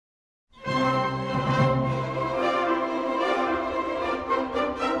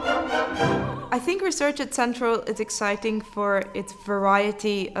think research at Central is exciting for its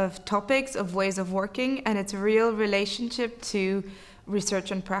variety of topics, of ways of working, and its real relationship to research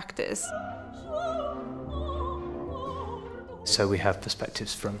and practice. So we have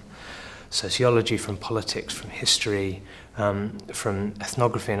perspectives from sociology, from politics, from history, from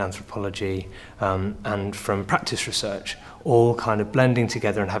ethnography and anthropology, and from practice research, all kind of blending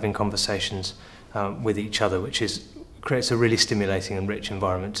together and having conversations with each other, which creates a really stimulating and rich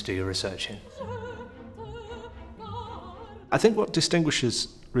environment to do your research in. I think what distinguishes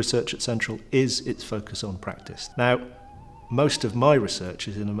research at Central is its focus on practice. Now, most of my research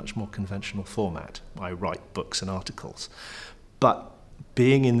is in a much more conventional format. I write books and articles. But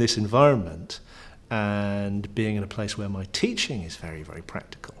being in this environment and being in a place where my teaching is very, very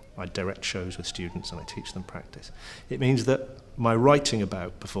practical, I direct shows with students and I teach them practice, it means that my writing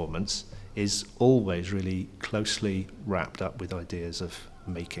about performance is always really closely wrapped up with ideas of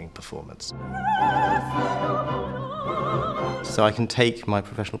making performance. So I can take my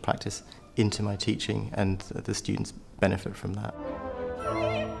professional practice into my teaching and the students benefit from that.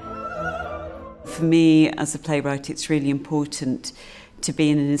 For me as a playwright, it's really important to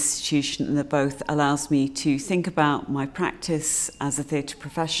be in an institution that both allows me to think about my practice as a theatre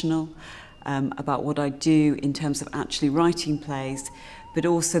professional, about what I do in terms of actually writing plays, but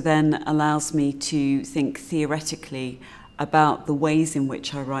also then allows me to think theoretically about the ways in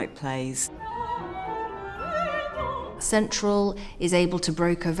which I write plays. Central is able to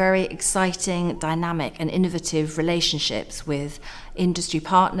broker very exciting, dynamic and innovative relationships with industry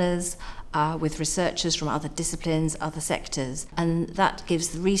partners, with researchers from other disciplines, other sectors, and that gives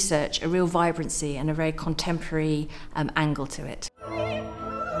the research a real vibrancy and a very contemporary angle to it.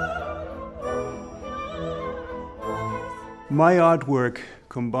 My artwork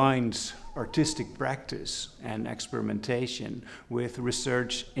combines artistic practice and experimentation with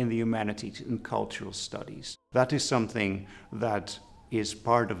research in the humanities and cultural studies. That is something that is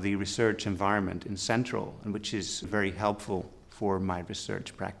part of the research environment in Central and which is very helpful for my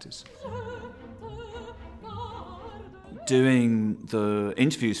research practice. Doing the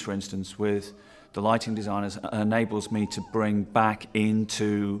interviews, for instance, with the lighting designers enables me to bring back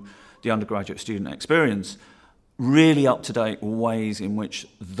into the undergraduate student experience really up-to-date ways in which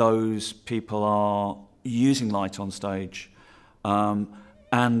those people are using light on stage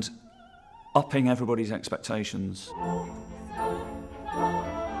and upping everybody's expectations.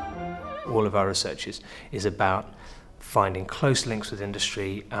 All of our research is about finding close links with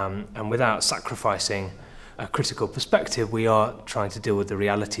industry, and without sacrificing a critical perspective, we are trying to deal with the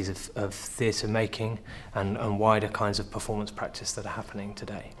realities of theatre making and wider kinds of performance practice that are happening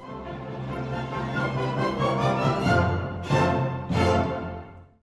today.